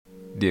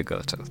Dear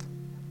girl child,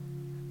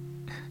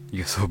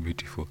 you're so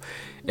beautiful.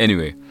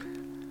 Anyway,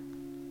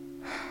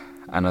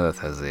 another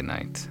Thursday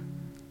night,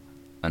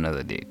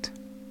 another date.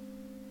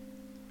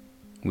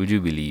 Would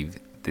you believe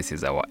this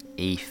is our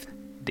 8th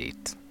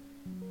date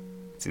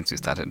since we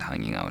started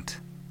hanging out?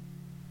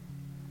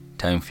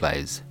 Time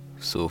flies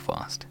so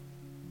fast.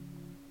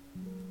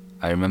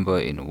 I remember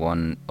in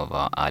one of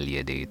our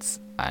earlier dates,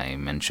 I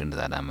mentioned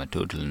that I'm a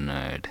total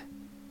nerd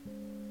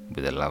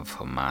with a love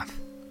for math.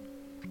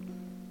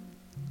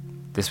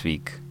 This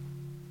week,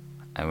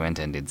 I went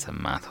and did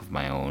some math of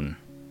my own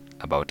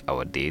about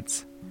our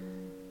dates,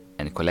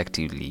 and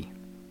collectively,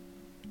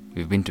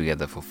 we've been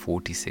together for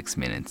 46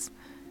 minutes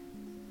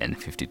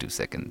and 52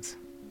 seconds.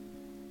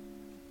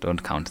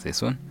 Don't count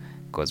this one,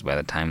 because by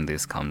the time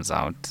this comes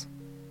out,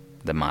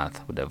 the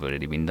math would have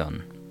already been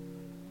done.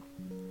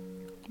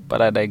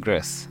 But I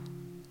digress.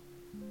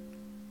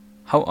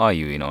 How are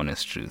you in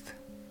honest truth?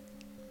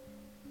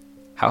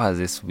 How has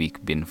this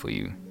week been for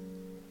you?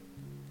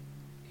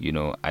 You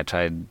know, I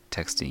tried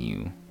texting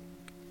you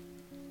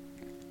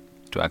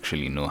to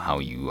actually know how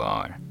you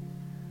are.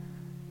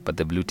 But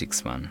the blue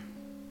ticks, man.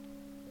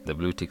 The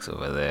blue ticks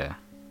over there,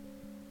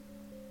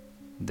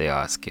 they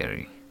are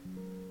scary.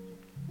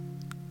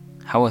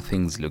 How are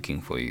things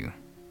looking for you?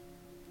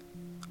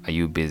 Are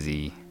you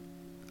busy?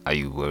 Are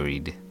you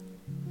worried?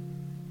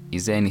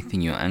 Is there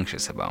anything you're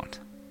anxious about?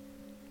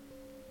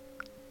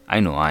 I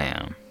know I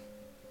am.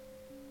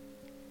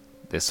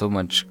 There's so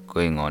much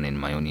going on in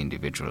my own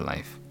individual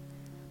life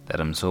that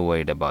I'm so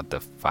worried about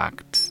the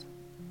fact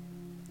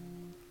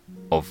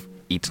of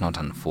it not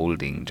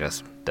unfolding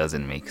just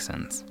doesn't make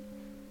sense.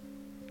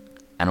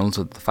 And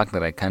also the fact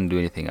that I can't do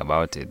anything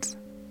about it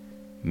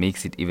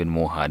makes it even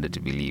more harder to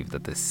believe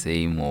that the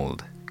same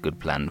old good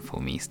plan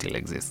for me still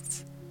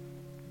exists.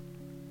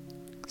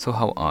 So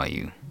how are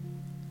you?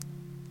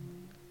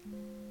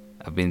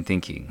 I've been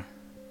thinking,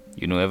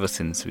 ever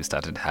since we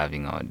started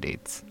having our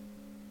dates,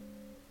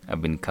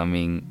 I've been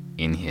coming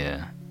in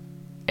here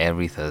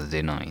every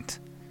Thursday night,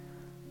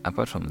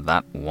 apart from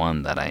that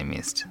one that I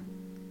missed,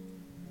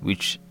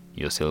 which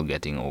you're still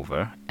getting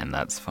over, and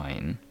that's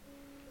fine.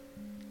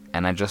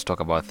 And I just talk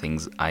about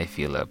things I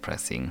feel are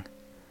pressing,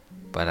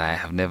 but I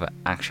have never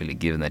actually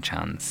given a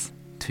chance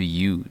to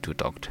you to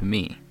talk to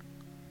me.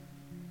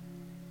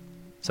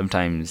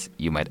 Sometimes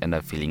you might end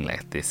up feeling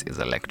like this is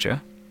a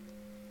lecture,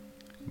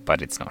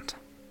 but it's not.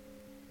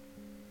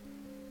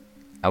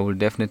 I would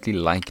definitely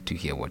like to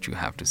hear what you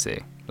have to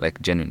say, like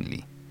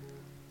genuinely.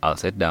 I'll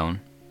sit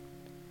down,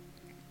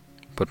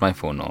 put my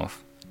phone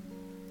off,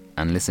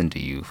 and listen to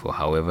you for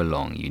however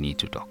long you need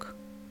to talk.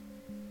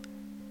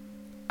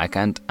 I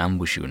can't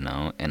ambush you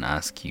now and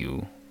ask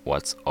you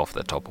what's off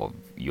the top of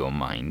your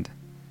mind,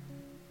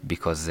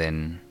 because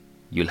then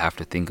you'll have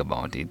to think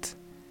about it,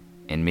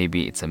 and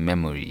maybe it's a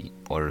memory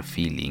or a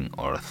feeling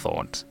or a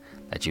thought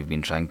that you've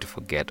been trying to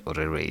forget or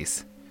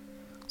erase.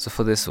 So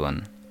for this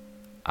one,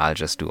 I'll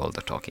just do all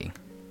the talking.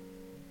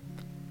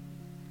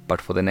 But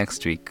for the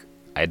next week,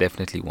 I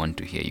definitely want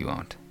to hear you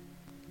out.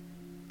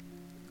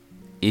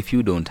 If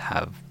you don't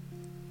have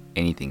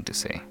anything to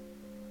say,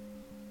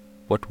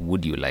 what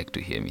would you like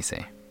to hear me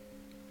say?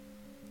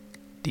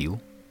 Deal?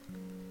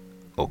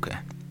 Okay.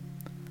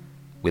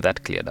 With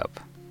that cleared up,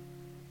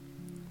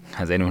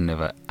 has anyone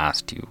ever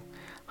asked you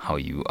how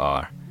you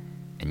are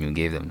and you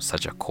gave them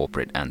such a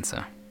corporate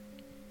answer?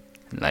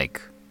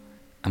 Like,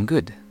 I'm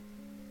good.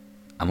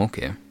 I'm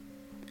okay.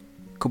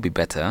 Could be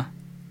better,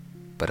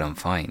 but I'm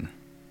fine.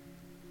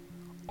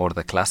 Or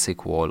the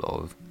classic wall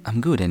of,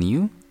 I'm good and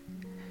you?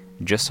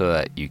 Just so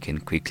that you can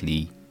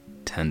quickly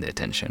turn the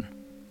attention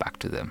back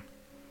to them.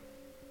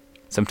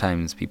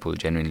 Sometimes people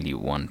genuinely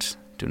want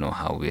to know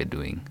how we're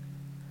doing.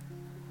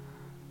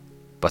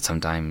 But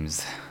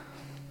sometimes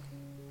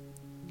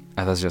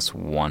others just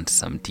want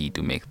some tea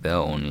to make their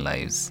own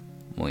lives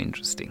more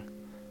interesting.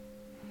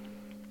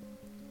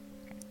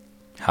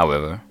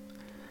 However,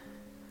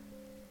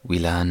 we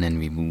learn and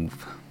we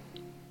move.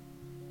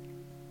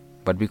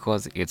 But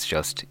because it's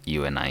just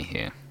you and I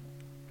here,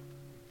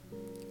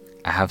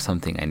 I have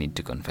something I need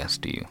to confess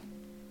to you.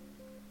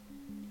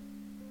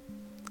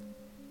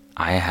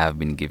 I have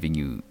been giving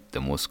you the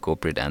most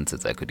corporate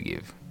answers I could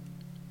give.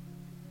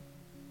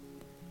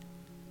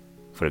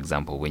 For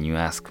example, when you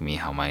ask me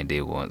how my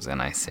day was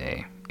and I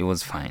say, it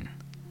was fine,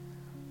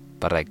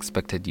 but I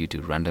expected you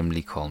to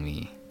randomly call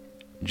me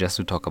just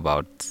to talk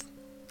about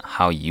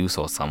how you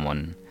saw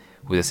someone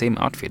with the same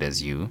outfit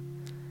as you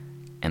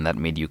and that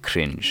made you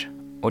cringe,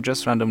 or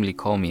just randomly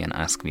call me and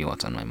ask me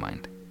what's on my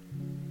mind.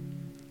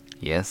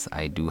 Yes,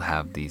 I do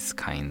have these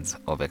kinds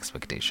of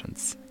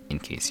expectations, in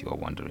case you are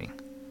wondering.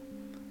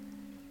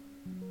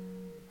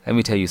 Let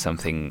me tell you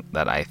something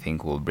that I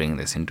think will bring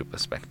this into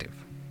perspective.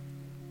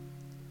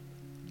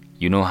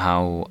 You know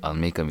how I'll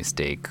make a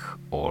mistake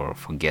or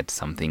forget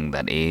something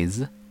that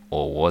is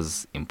or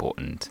was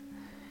important,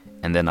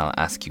 and then I'll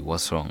ask you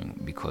what's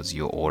wrong because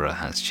your aura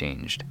has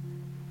changed,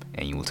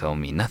 and you will tell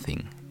me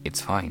nothing,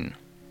 it's fine.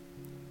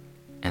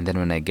 And then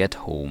when I get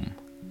home,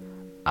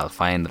 I'll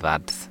find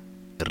that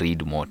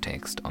read more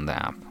text on the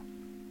app.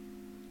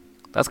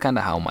 That's kind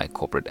of how my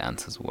corporate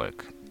answers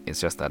work.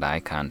 It's just that I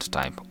can't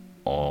type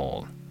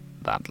all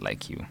that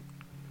like you.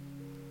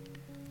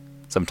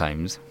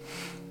 Sometimes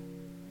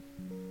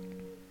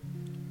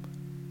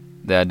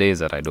there are days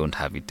that I don't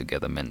have it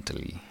together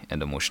mentally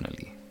and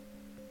emotionally.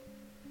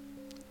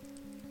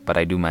 But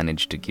I do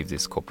manage to give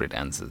these corporate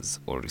answers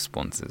or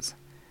responses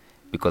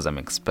because I'm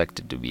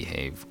expected to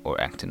behave or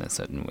act in a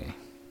certain way.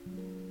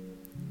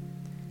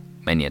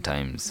 Many a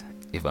times,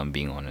 if I'm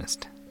being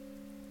honest,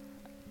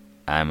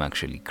 I'm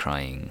actually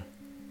crying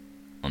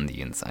on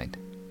the inside.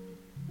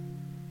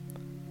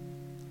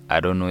 I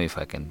don't know if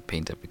I can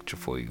paint a picture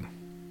for you.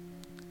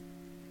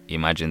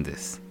 Imagine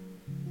this.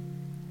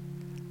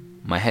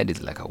 My head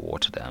is like a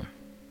water dam,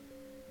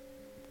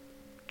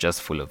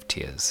 just full of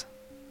tears.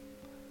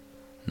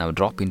 Now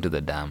drop into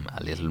the dam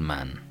a little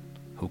man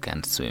who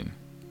can't swim,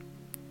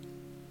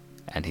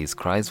 and his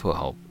cries for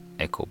help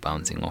echo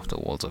bouncing off the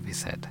walls of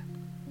his head.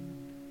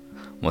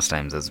 Most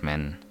times as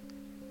men,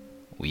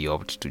 we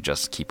opt to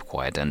just keep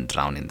quiet and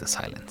drown in the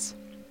silence.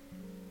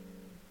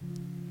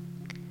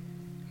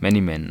 Many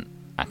men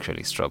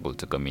actually struggle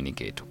to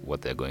communicate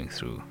what they're going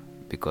through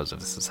because of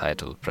the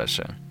societal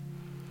pressure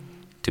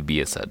to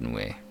be a certain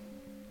way.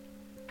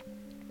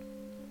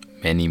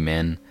 Many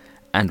men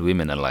and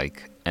women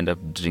alike end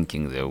up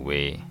drinking their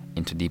way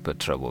into deeper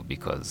trouble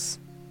because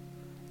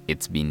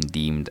it's been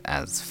deemed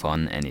as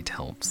fun and it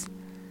helps.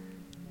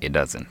 It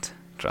doesn't,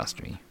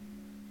 trust me.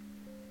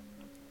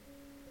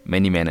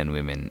 Many men and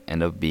women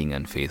end up being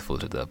unfaithful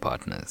to their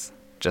partners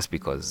just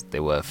because they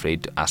were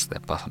afraid to ask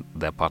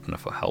their partner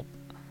for help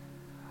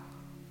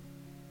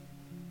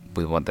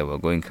with what they were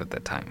going through at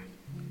that time.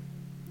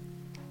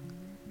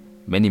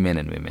 Many men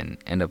and women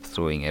end up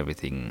throwing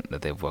everything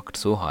that they've worked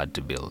so hard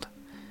to build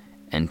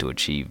and to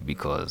achieve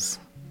because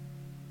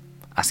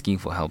asking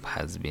for help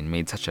has been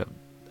made such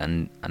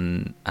an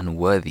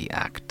unworthy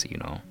act,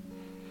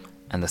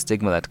 and the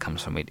stigma that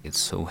comes from it is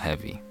so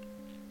heavy.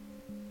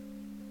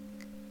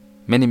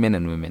 Many men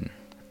and women,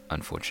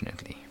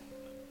 unfortunately,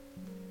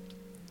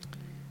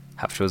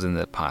 have chosen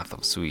the path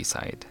of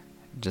suicide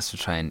just to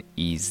try and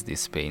ease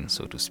this pain,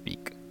 so to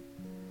speak.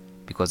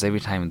 Because every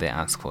time they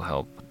ask for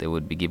help, they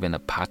would be given a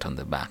pat on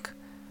the back,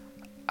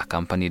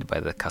 accompanied by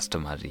the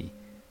customary,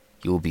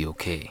 "You'll be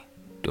okay,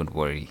 don't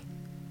worry.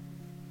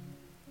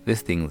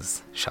 These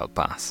things shall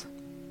pass."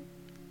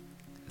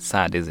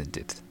 Sad, isn't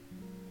it?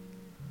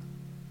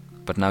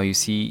 But now you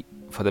see,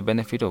 for the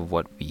benefit of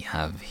what we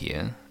have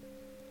here,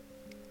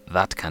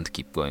 that can't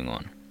keep going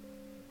on.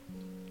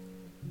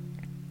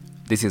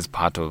 This is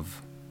part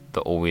of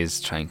the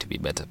always trying to be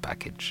better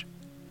package.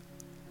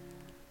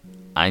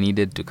 I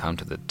needed to come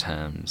to the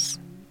terms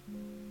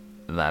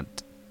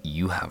that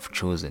you have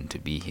chosen to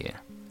be here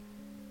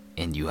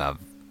and you have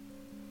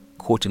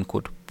quote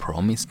unquote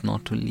promised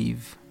not to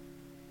leave.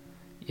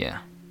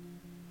 Yeah.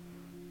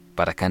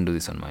 But I can't do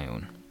this on my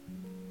own.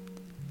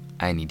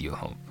 I need your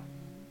help.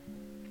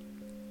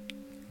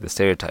 The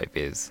stereotype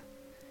is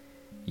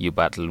you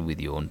battle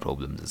with your own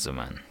problems as a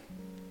man.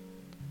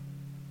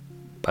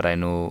 But I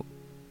know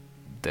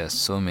there are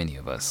so many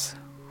of us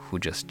who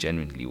just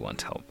genuinely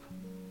want help.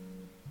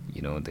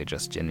 They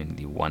just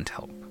genuinely want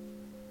help.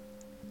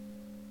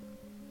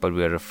 But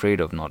we are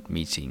afraid of not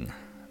meeting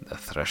the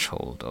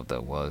threshold of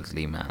the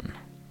worldly man.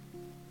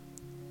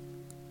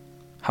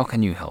 How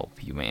can you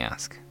help, you may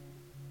ask?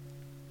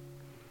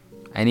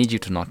 I need you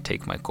to not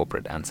take my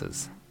corporate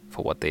answers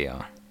for what they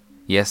are.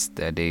 Yes,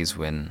 there are days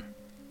when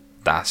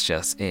that's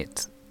just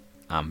it.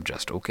 I'm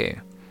just okay.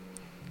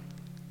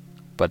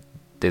 But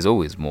there's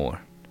always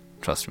more,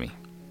 trust me.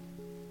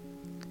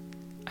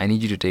 I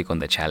need you to take on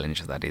the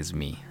challenge that is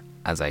me,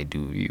 as I do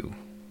you.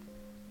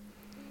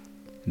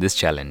 This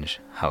challenge,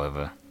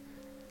 however,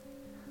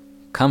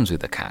 comes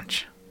with a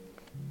catch.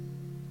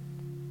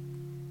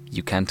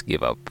 You can't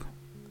give up.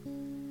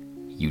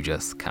 You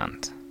just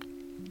can't.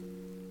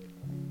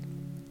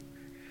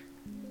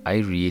 I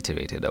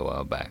reiterated a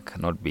while back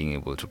not being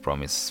able to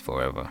promise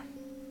forever.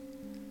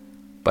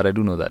 But I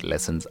do know that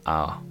lessons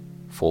are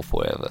for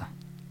forever.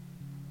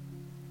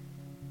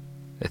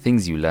 The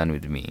things you learn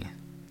with me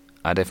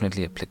are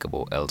definitely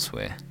applicable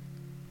elsewhere,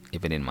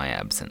 even in my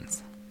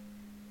absence.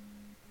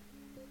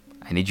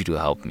 I need you to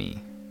help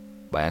me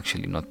by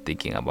actually not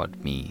thinking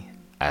about me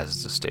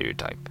as the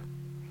stereotype.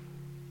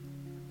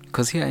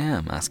 Because here I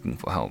am asking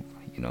for help,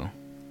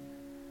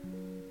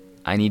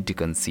 I need to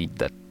concede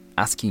that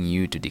asking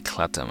you to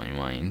declutter my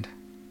mind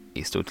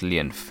is totally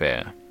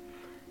unfair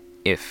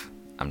if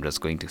I'm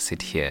just going to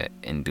sit here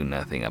and do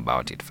nothing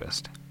about it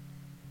first.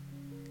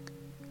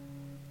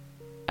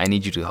 I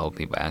need you to help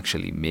me by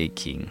actually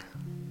making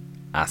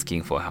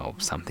asking for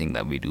help something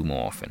that we do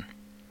more often.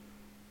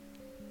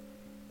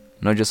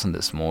 Not just on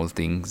the small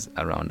things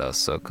around our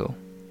circle,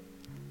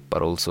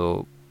 but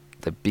also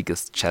the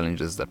biggest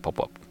challenges that pop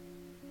up.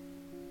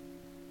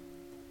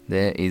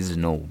 There is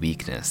no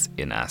weakness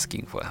in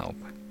asking for help.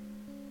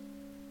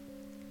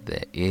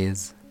 There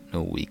is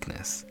no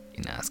weakness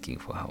in asking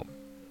for help.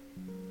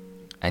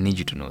 I need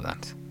you to know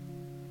that.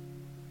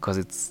 Because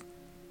it's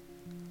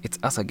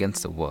us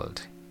against the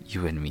world,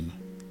 you and me,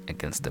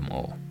 against them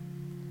all.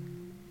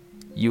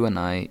 You and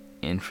I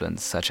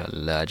influence such a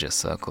larger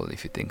circle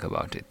if you think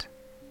about it.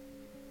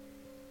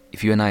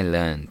 If you and I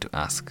learn to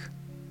ask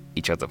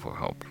each other for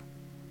help,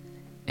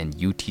 and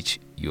you teach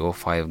your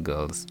 5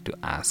 girls to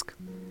ask,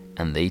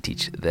 and they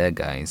teach their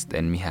guys,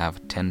 then we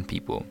have 10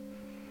 people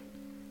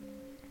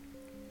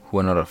who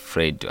are not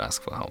afraid to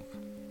ask for help,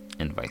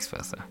 and vice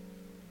versa.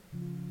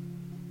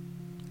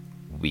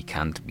 We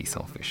can't be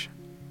selfish.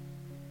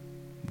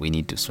 We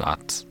need to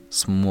start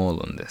small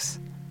on this.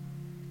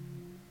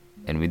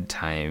 And with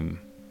time,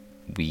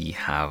 we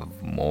have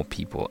more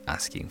people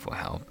asking for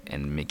help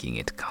and making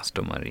it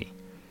customary.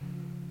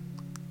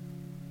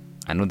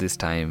 I know this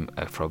time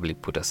I've probably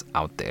put us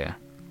out there,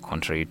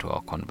 contrary to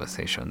our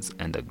conversations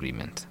and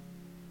agreement.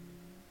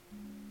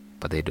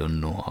 But they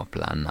don't know our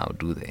plan now,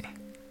 do they?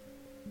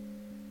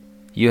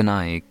 You and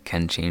I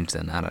can change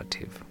the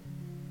narrative.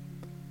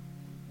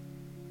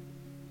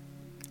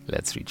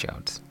 Let's reach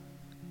out.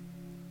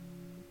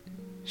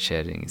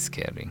 Sharing is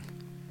caring.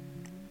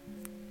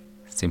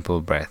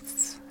 Simple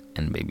breaths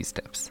and baby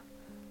steps.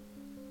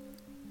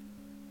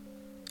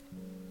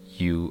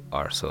 You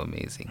are so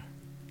amazing.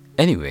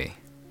 Anyway,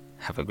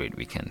 have a great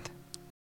weekend.